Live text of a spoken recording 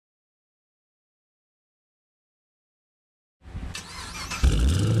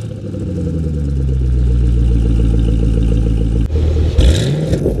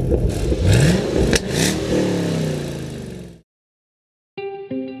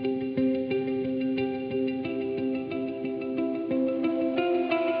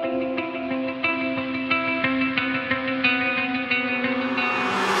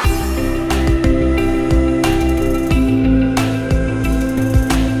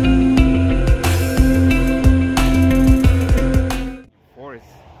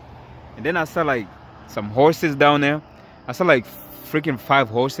then I saw like some horses down there. I saw like freaking 5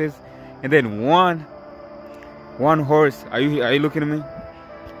 horses, and then one horse. Are you looking at me,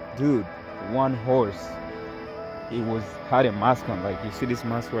 dude? One horse. It had a mask on. Like, you see this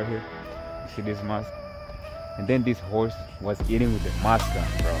mask right here? You see this mask? And then this horse was eating with the mask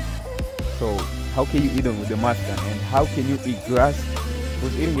on, bro. So how can you eat them with the mask on? And how can you eat grass? It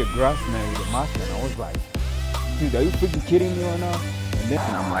was eating the grass, man, with the mask on. I was like, dude, are you freaking kidding me or not? And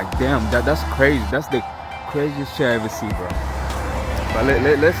then I'm like, damn, that's crazy. That's the craziest shit I ever see, bro. But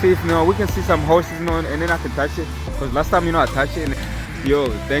let's see if, we can see some horses, and then I can touch it. Because last time, I touched it. And, yo,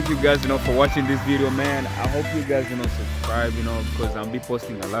 thank you guys, for watching this video, man. I hope you guys, subscribe, because I'll be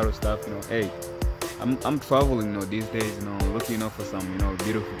posting a lot of stuff, Hey, I'm traveling, these days, looking, for some,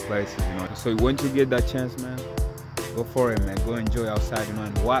 beautiful places, So once you get that chance, man, go for it, man. Go enjoy outside,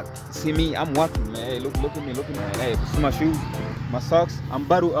 and walk. See me, I'm walking, man. Hey, look at me, man. Hey, see my shoes, my socks. I'm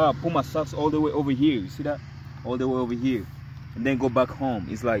about to put my socks all the way over here. You see that? All the way over here, and then go back home.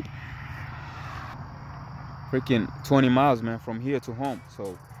 It's like freaking 20 miles, man, from here to home.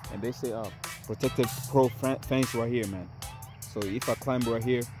 So, and they say protected pro fence right here, man. So if I climb right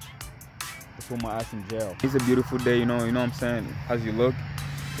here, I put my ass in jail. It's a beautiful day, you know what I'm saying? As you look,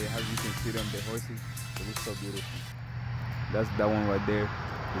 as you can see them, the horses, they look so beautiful. That one right there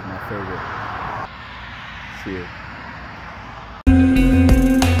is my favorite. See it.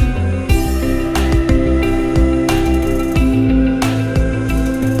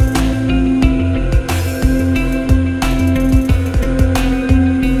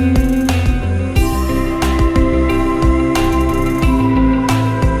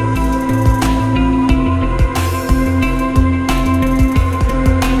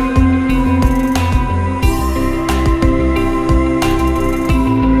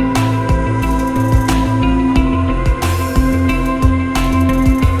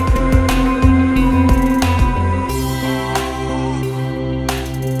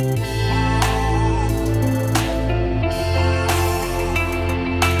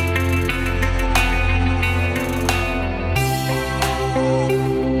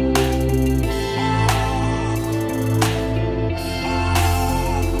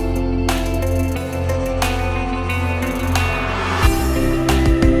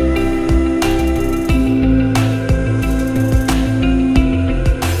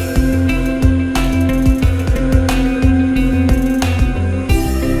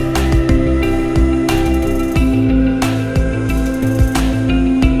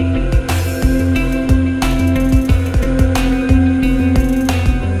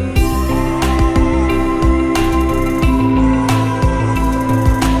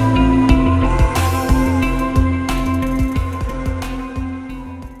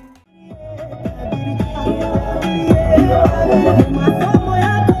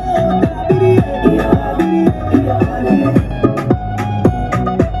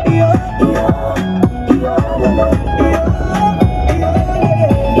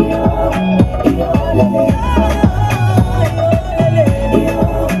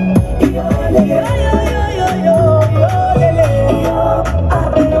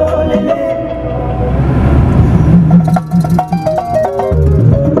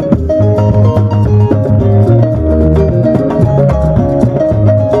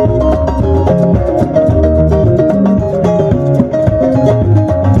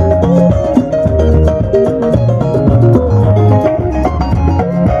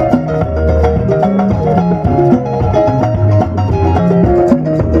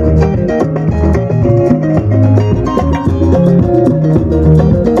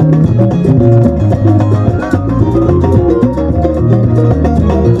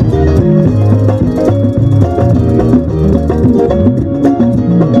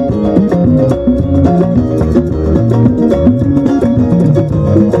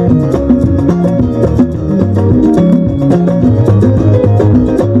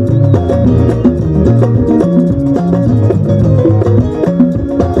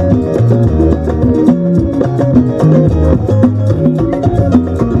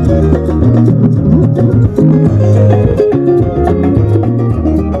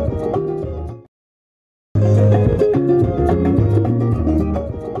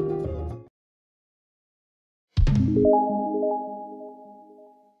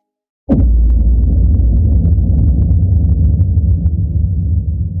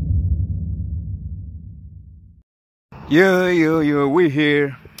 Yo, we're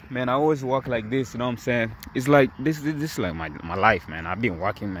here, man. I always walk like this, you know what I'm saying? It's like this is like my life, man. I've been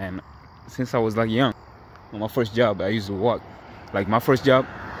walking, man, since I was like young. My first job, I used to walk. Like my first job,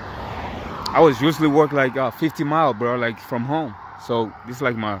 I was usually work like 50 miles, bro, like from home. So this is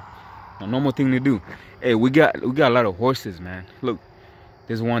like A normal thing to do. Hey, we got a lot of horses, man. Look,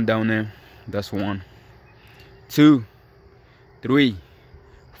 there's one down there. That's 1, 2, 3,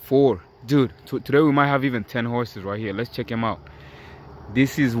 4. Dude, today we might have even 10 horses right here. Let's check them out.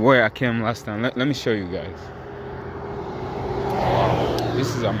 This is where I came last time. Let me show you guys. Wow,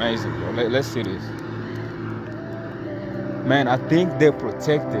 this is amazing, bro. Let's see this. Man, I think they're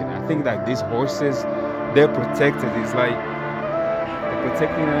protected. I think that these horses, they're protected. It's like they're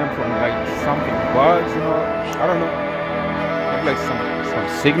protecting them from like something, bugs, you know. I don't know. Maybe like some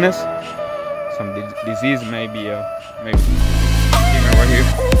sickness, some disease, maybe right here.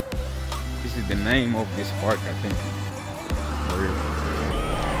 This is the name of this park, I think. For real.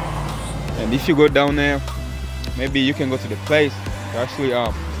 And if you go down there, maybe you can go to the place. Actually,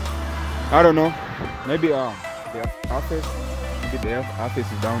 I don't know. Maybe the office. Maybe the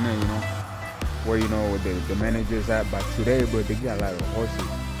office is down there, you know, where you know the manager's at. But today, bro, they got a lot of horses.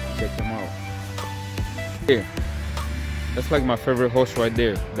 Check them out. Yeah, that's like my favorite horse right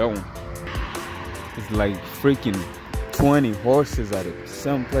there. That one. It's like freaking 20 horses at it.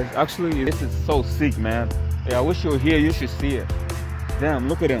 Some place. Actually, this is so sick, man. Yeah, I wish you were here. You should see it. Damn,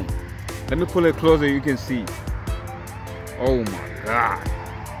 look at them. Let me pull it closer. You can see. Oh my God.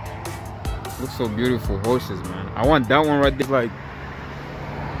 Looks so beautiful, horses, man. I want that one right there. Like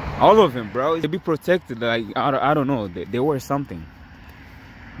all of them, bro. They be protected. Like I don't know. They wear something.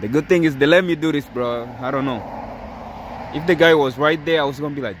 The good thing is they let me do this, bro. I don't know. If the guy was right there, I was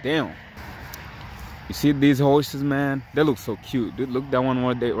gonna be like, damn. You see these horses, man? They look so cute. Dude, look, that one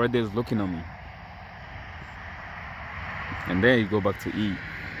right there is looking at me. And then you go back to eat.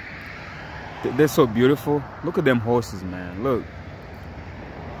 They're so beautiful. Look at them horses, man. Look.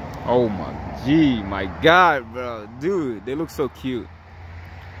 Oh my God, bro. Dude, they look so cute.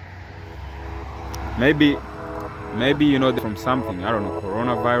 Maybe you know from something. I don't know.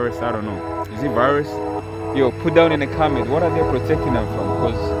 Coronavirus. I don't know. Is it virus? Yo, put down in the comments. What are they protecting them from?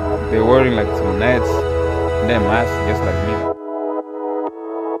 Because they're wearing like some nets and then masks just like me.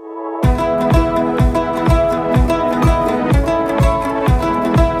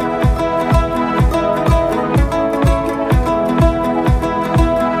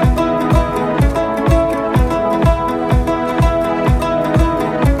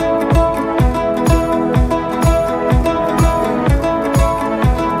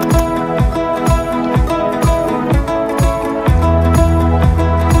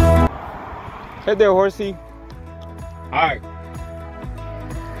 Hey there, horsey. Hi.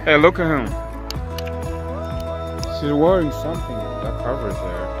 Hey, look at him. She's wearing something that covers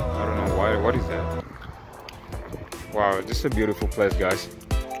her. I don't know why. What is that? Wow, this is a beautiful place, guys.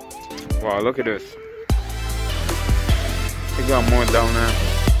 Wow, look at this. We got more down there.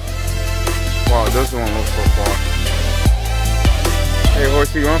 Wow, this one looks so far. Hey,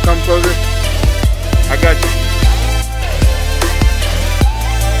 horsey, you wanna come closer? I got you.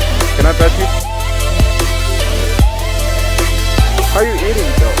 Can I touch you? How you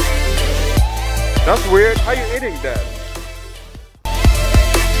eating though? That's weird. How you eating that?